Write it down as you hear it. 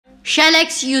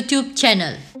Shalex YouTube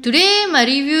channel. Today my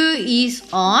review is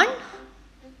on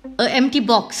an empty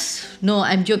box. No,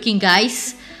 I'm joking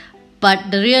guys.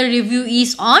 But the real review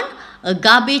is on a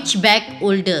garbage bag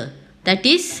holder. That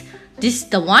is, this is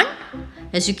the one.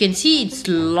 As you can see, it's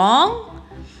long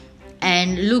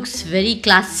and looks very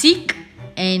classic.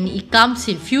 And it comes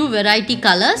in few variety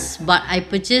colors. But I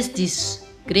purchased this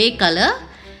grey color.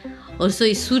 Also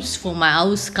it suits for my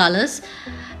house colors.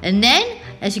 And then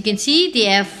as you can see, they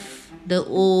have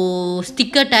the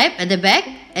sticker type at the back.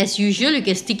 As usual, you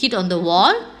can stick it on the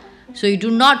wall, so you do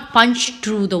not punch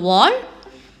through the wall.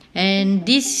 And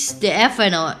this, they have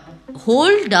a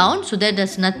hole down so that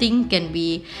there's nothing can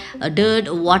be dirt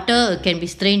or water can be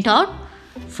strained out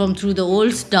from through the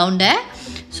holes down there.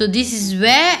 So this is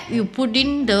where you put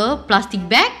in the plastic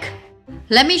bag.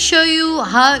 Let me show you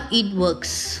how it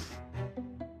works.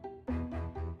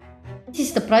 This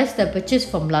is the price that I purchased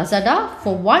from Lazada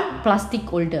for one plastic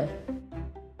holder.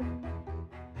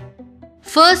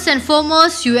 First and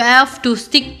foremost, you have to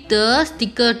stick the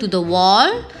sticker to the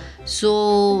wall.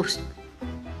 So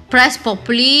press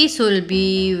properly so it will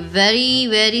be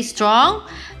very strong.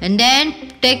 And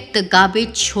then take the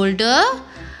garbage holder,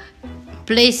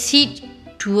 place it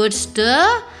towards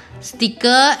the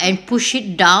sticker and push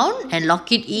it down and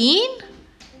lock it in.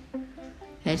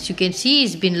 As you can see,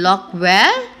 it's been locked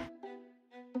well.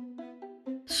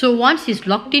 So once it's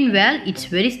locked in well, it's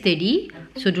very steady.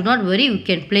 So do not worry, you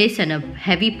can place a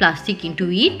heavy plastic into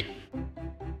it.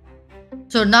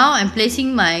 So now I'm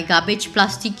placing my garbage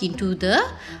plastic into the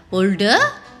holder.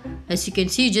 As you can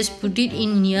see, you just put it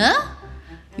in here.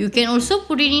 You can also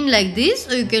put it in like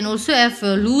this, or you can also have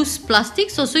loose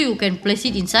plastics. Also you can place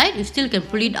it inside. You still can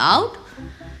pull it out.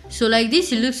 So like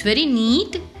this, it looks very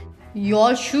neat. You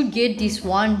all should get this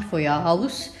one for your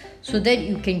house, so that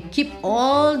you can keep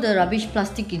all the rubbish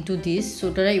plastic into this, so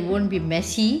that it won't be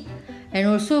messy and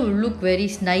also will look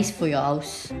very nice for your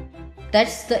house.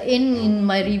 That's the end in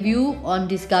my review on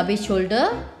this garbage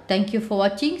holder. Thank you for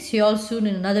watching. See you all soon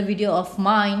in another video of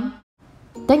mine.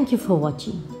 Thank you for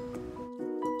watching.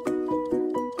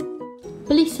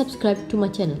 Please subscribe to my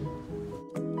channel.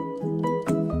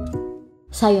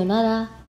 Sayonara.